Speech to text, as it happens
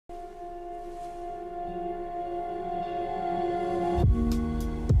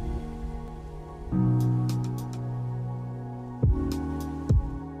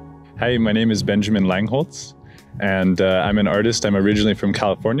Hi, my name is Benjamin Langholz, and I'm an artist. I'm originally from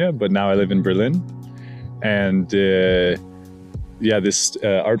California, but now I live in Berlin. And this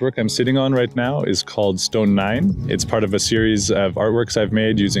artwork I'm sitting on right now is called Stone 9. It's part of a series of artworks I've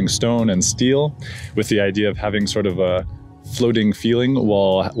made using stone and steel, with the idea of having sort of a floating feeling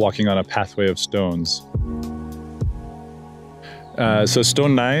while walking on a pathway of stones. So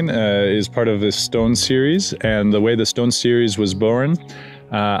Stone 9 is part of this stone series, and the way the stone series was born,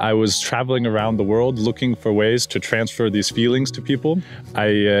 I was traveling around the world looking for ways to transfer these feelings to people. I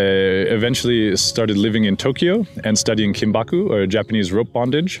eventually started living in Tokyo and studying kimbaku, or Japanese rope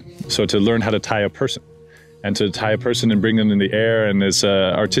bondage, so to learn how to tie a person. And to tie a person and bring them in the air, and this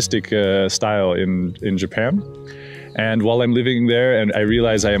artistic style in Japan. And while I'm living there, and I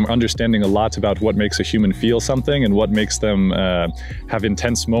realize I am understanding a lot about what makes a human feel something and what makes them have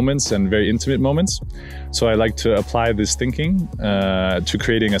intense moments and very intimate moments. So I like to apply this thinking to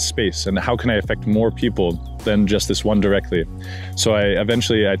creating a space, and how can I affect more people than just this one directly. So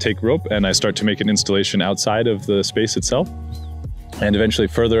eventually I take rope and I start to make an installation outside of the space itself, and eventually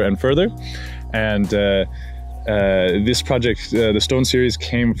further and further. And this project, the Stone series,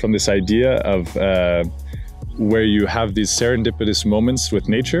 came from this idea of where you have these serendipitous moments with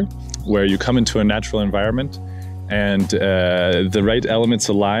nature, where you come into a natural environment and the right elements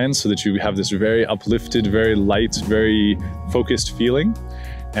align so that you have this very uplifted, very light, very focused feeling.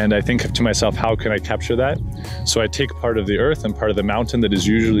 And I think to myself, how can I capture that? So I take part of the earth and part of the mountain that is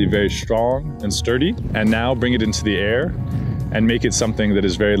usually very strong and sturdy, and now bring it into the air and make it something that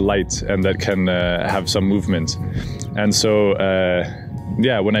is very light and that can have some movement. And so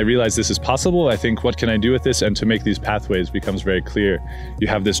when I realized this is possible, I think, what can I do with this? And to make these pathways becomes very clear. You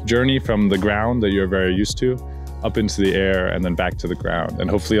have this journey from the ground that you're very used to, up into the air and then back to the ground. And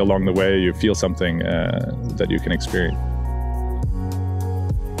hopefully along the way you feel something that you can experience.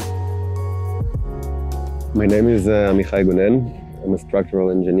 My name is Gonen. I'm a structural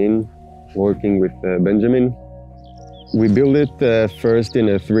engineer working with Benjamin. We built it first in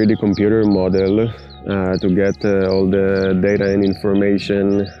a 3D computer model to get all the data and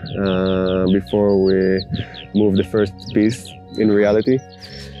information before we move the first piece in reality.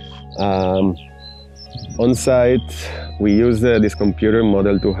 On site, we use this computer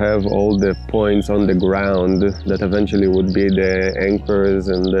model to have all the points on the ground that eventually would be the anchors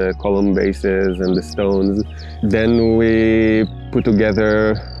and the column bases and the stones. Then we put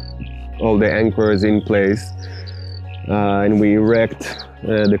together all the anchors in place and we erect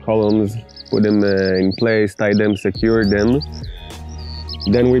the columns, put them in place, tie them, secure them.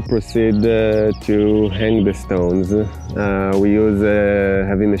 Then we proceed to hang the stones. We use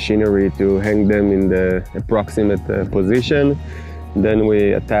heavy machinery to hang them in the approximate position. Then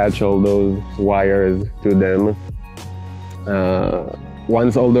we attach all those wires to them.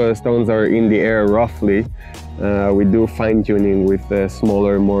 Once all the stones are in the air roughly, we do fine-tuning with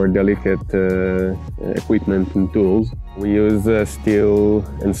smaller, more delicate equipment and tools. We use steel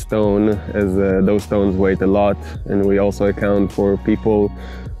and stone, as those stones weigh a lot, and we also account for people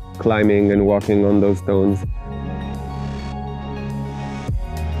climbing and walking on those stones.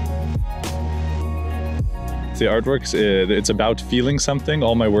 The artworks, it's about feeling something.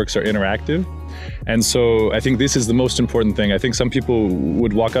 All my works are interactive. And so I think this is the most important thing. I think some people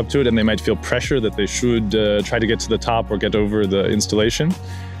would walk up to it and they might feel pressure that they should try to get to the top or get over the installation.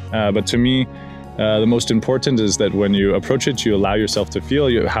 But to me, the most important is that when you approach it, you allow yourself to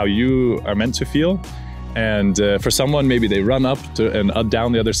feel how you are meant to feel. And for someone, maybe they run up and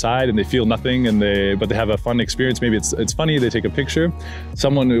down the other side and they feel nothing, but they have a fun experience. Maybe it's funny, they take a picture.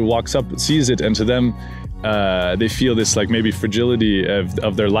 Someone who walks up sees it, and to them, they feel this like maybe fragility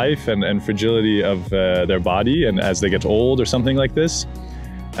of their life and fragility of their body, and as they get old or something like this.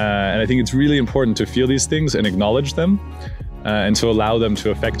 And I think it's really important to feel these things and acknowledge them and to allow them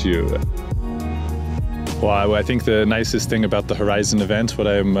to affect you. Well, I think the nicest thing about the Horizon event, what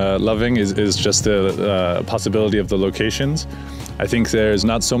I'm loving, is just the possibility of the locations. I think there's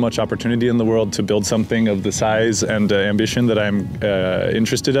not so much opportunity in the world to build something of the size and ambition that I'm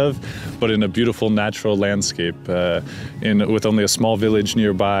interested of, but in a beautiful natural landscape, with only a small village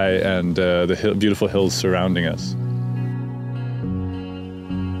nearby and the beautiful hills surrounding us.